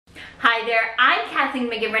Hi there, I'm Kathleen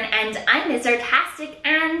McGivern and I'm Ms. Artastic,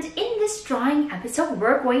 and in this drawing episode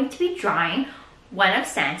we're going to be drawing one of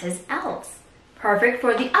Santa's elves. Perfect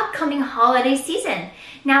for the upcoming holiday season.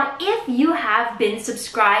 Now, if you have been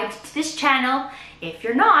subscribed to this channel, if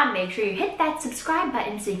you're not, make sure you hit that subscribe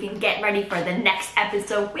button so you can get ready for the next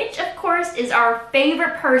episode, which of course is our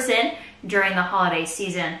favorite person during the holiday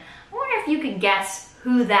season. I wonder if you could guess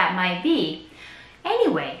who that might be.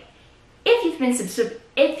 Anyway, if you've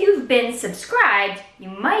been subscribed, you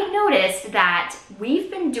might notice that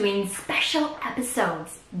we've been doing special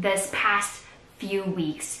episodes this past few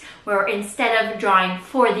weeks, where instead of drawing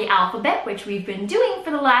for the alphabet, which we've been doing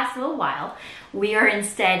for the last little while, we are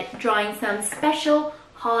instead drawing some special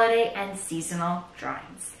holiday and seasonal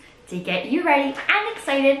drawings to get you ready and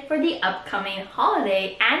excited for the upcoming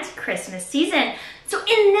holiday and Christmas season. So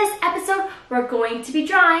in this episode, we're going to be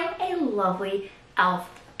drawing a lovely elf.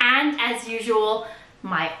 And as usual,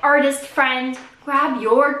 my artist friend, grab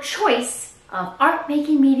your choice of art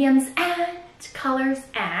making mediums and colors,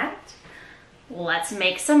 and let's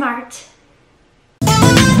make some art.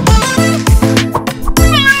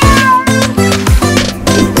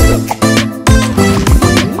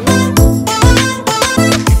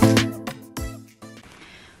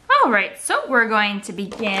 All right, so we're going to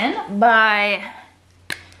begin by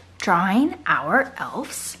drawing our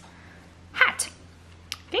elf's hat.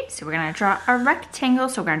 Okay, so we're gonna draw a rectangle.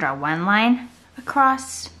 So we're gonna draw one line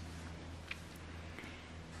across,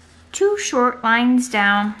 two short lines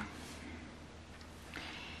down,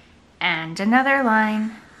 and another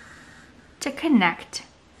line to connect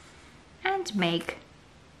and make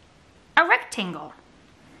a rectangle.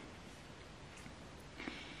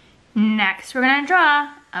 Next, we're gonna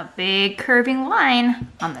draw a big curving line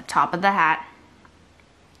on the top of the hat.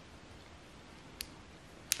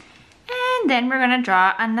 And then we're gonna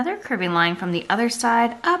draw another curving line from the other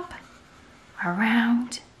side up,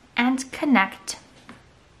 around, and connect.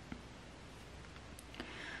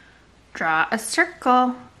 Draw a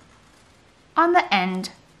circle on the end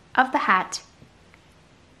of the hat.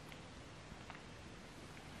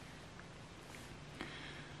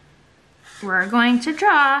 We're going to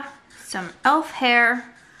draw some elf hair,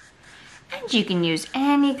 and you can use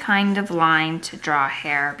any kind of line to draw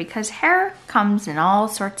hair because hair comes in all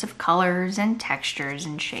sorts of colors and textures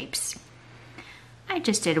and shapes. I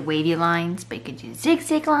just did wavy lines, but you could do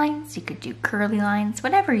zigzag lines, you could do curly lines,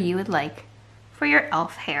 whatever you would like for your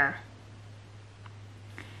elf hair.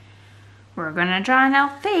 We're gonna draw an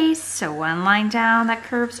elf face, so one line down that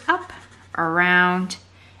curves up, around,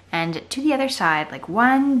 and to the other side, like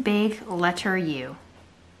one big letter U.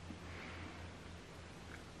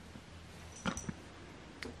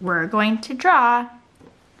 We're going to draw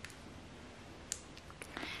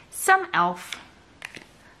some elf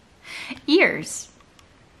ears.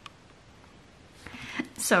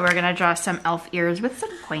 So we're gonna draw some elf ears with some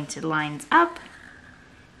pointed lines up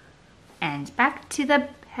and back to the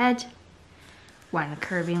head. One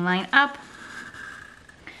curving line up,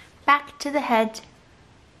 back to the head.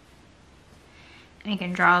 And you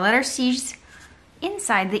can draw letter C's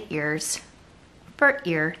inside the ears for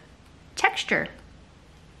ear texture.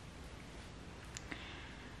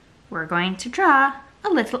 We're going to draw a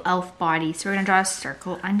little elf body. So we're gonna draw a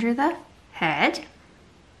circle under the head,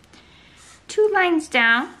 two lines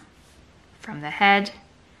down from the head,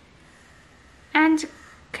 and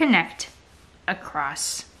connect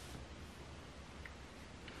across.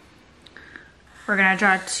 We're gonna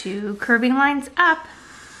draw two curving lines up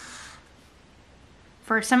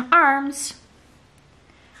for some arms,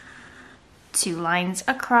 two lines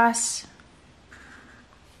across,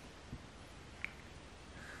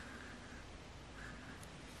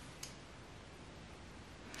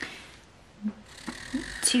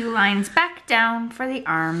 two lines back down for the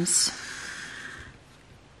arms,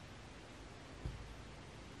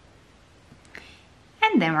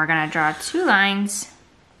 and then we're gonna draw two lines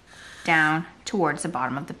down towards the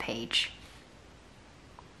bottom of the page.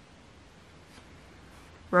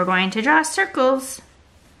 We're going to draw circles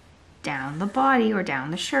down the body or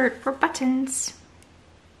down the shirt for buttons.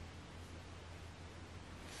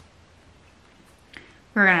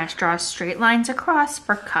 We're gonna draw straight lines across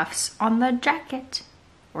for cuffs on the jacket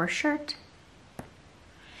or shirt.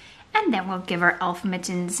 And then we'll give our elf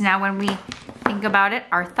mittens. Now when we think about it,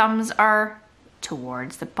 our thumbs are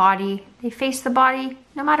towards the body. They face the body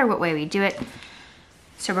no matter what way we do it.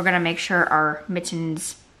 So we're gonna make sure our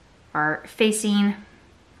mittens are facing,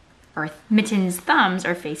 our mittens' thumbs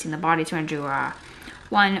are facing the body. So we're gonna do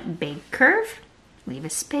one big curve, leave a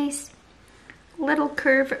space, little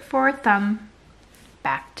curve for a thumb,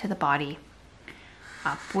 back to the body,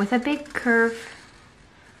 up with a big curve,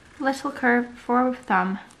 little curve forward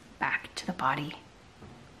thumb back to the body.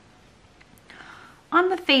 On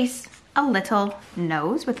the face, a little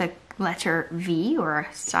nose with a letter V or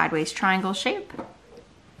a sideways triangle shape.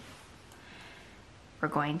 We're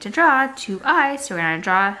going to draw 2 eyes, so we're going to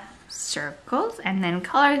draw circles and then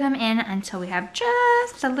color them in until we have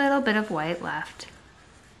just a little bit of white left.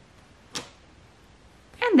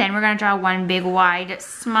 And then we're going to draw one big wide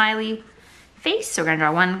smiley face. So we're going to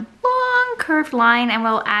draw one long curved line, and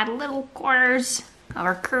we'll add little corners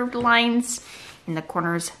or curved lines in the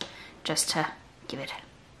corners just to give it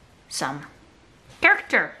some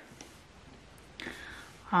character.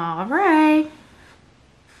 All right.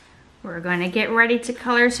 We're going to get ready to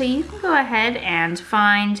color, so you can go ahead and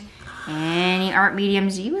find any art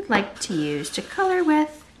mediums you would like to use to color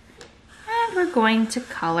with. And we're going to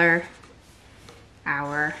color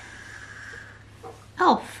our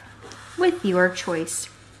elf with your choice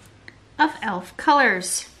of elf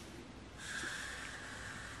colors.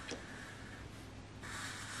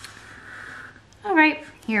 All right,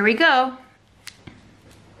 here we go.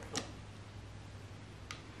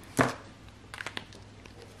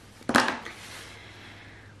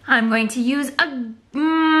 I'm going to use a,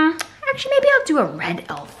 actually maybe I'll do a red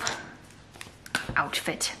elf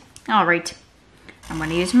outfit. All right, I'm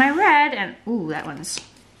gonna use my red and, ooh, that one's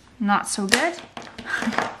not so good.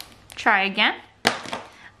 Try again.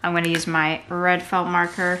 I'm gonna use my red felt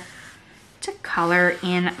marker to color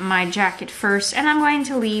in my jacket first, and I'm going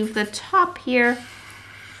to leave the top here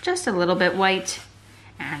just a little bit white.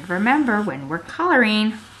 And remember, when we're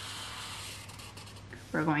coloring,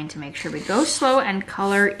 we're going to make sure we go slow and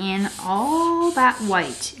color in all that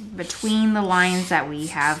white between the lines that we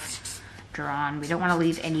have drawn. We don't want to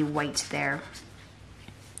leave any white there.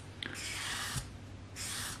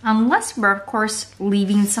 Unless we're, of course,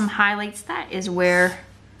 leaving some highlights. That is where,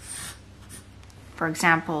 for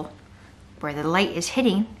example, where the light is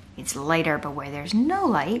hitting, it's lighter, but where there's no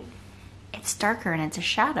light, it's darker and it's a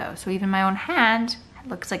shadow. So even my own hand, it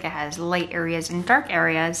looks like it has light areas and dark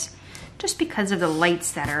areas, just because of the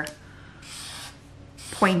lights that are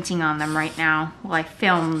pointing on them right now while I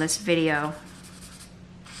film this video.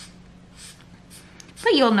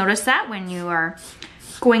 But you'll notice that when you are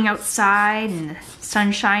going outside and the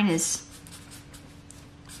sunshine is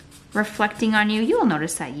reflecting on you, you'll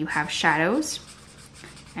notice that you have shadows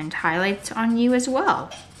and highlights on you as well,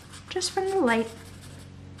 just from the light.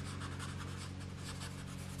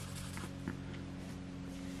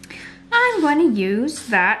 I'm going to use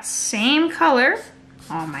that same color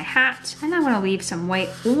on my hat, and I'm going to leave some white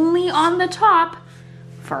only on the top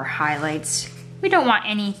for highlights. We don't want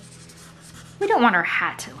our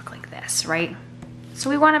hat to look like this, right? So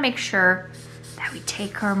we want to make sure that we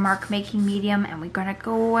take our mark making medium and we're going to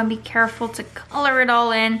go and be careful to color it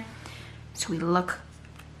all in so we look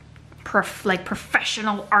like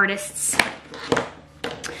professional artists.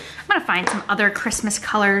 I'm going to find some other Christmas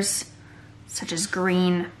colors, such as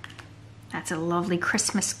green. That's a lovely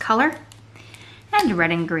Christmas color. And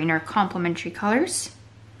red and green are complementary colors,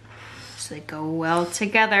 so they go well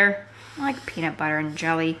together, like peanut butter and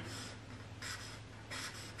jelly.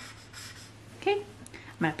 Okay, I'm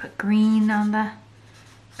gonna put green on the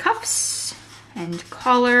cuffs and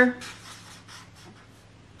collar.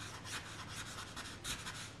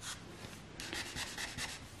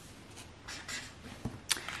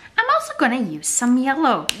 Gonna use some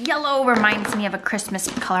yellow. Yellow reminds me of a Christmas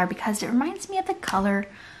color because it reminds me of the color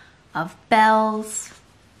of bells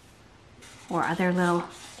or other little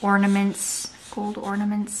ornaments, gold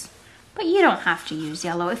ornaments. But you don't have to use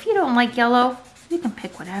yellow. If you don't like yellow, you can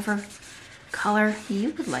pick whatever color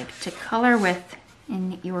you would like to color with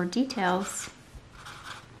in your details.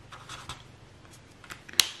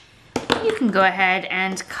 You can go ahead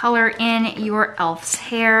and color in your elf's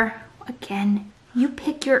hair. Again, you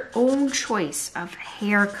pick your own choice of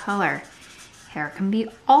hair color. Hair can be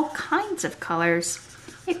all kinds of colors.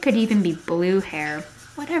 It could even be blue hair.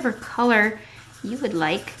 Whatever color you would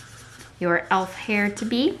like your elf hair to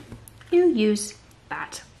be, you use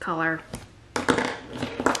that color.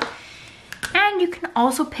 And you can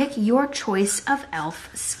also pick your choice of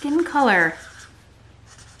elf skin color.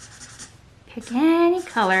 Pick any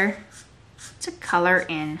color to color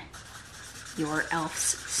in your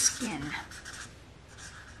elf's skin.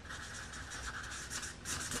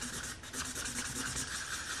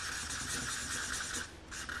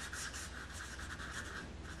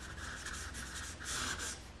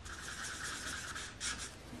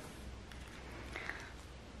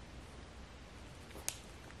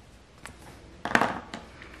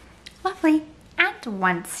 Lovely. And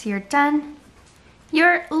once you're done,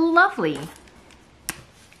 your lovely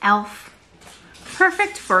elf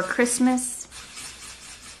perfect for Christmas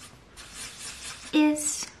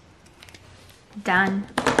is done.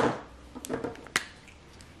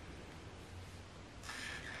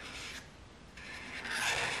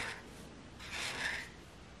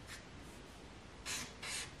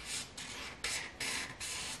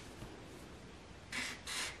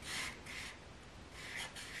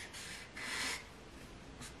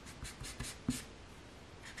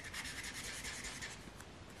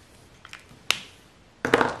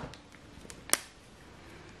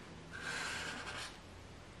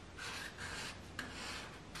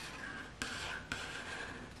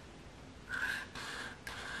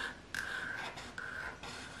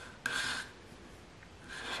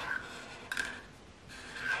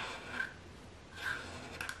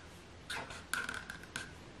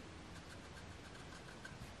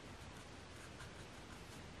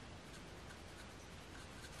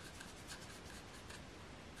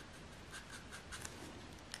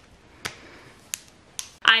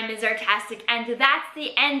 I'm Ms. Artastic, and that's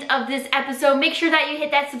the end of this episode. Make sure that you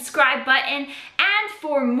hit that subscribe button, and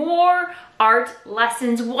for more art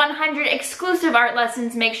lessons, 100 exclusive art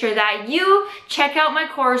lessons, make sure that you check out my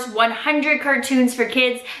course, 100 Cartoons for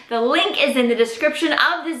Kids. The link is in the description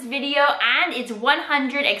of this video, and it's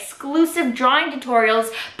 100 exclusive drawing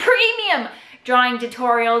tutorials, premium drawing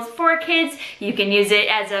tutorials for kids. You can use it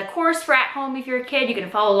as a course for at home if you're a kid. You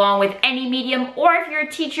can follow along with any medium, or if you're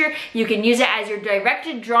a teacher, you can use it as your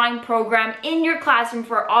directed drawing program in your classroom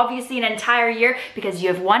for obviously an entire year, because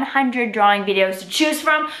you have 100 drawing videos to choose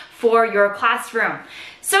from for your classroom.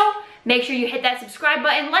 So make sure you hit that subscribe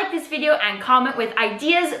button, like this video, and comment with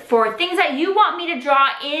ideas for things that you want me to draw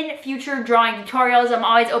in future drawing tutorials. I'm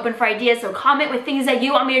always open for ideas, so comment with things that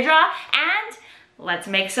you want me to draw, and let's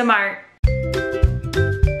make some art.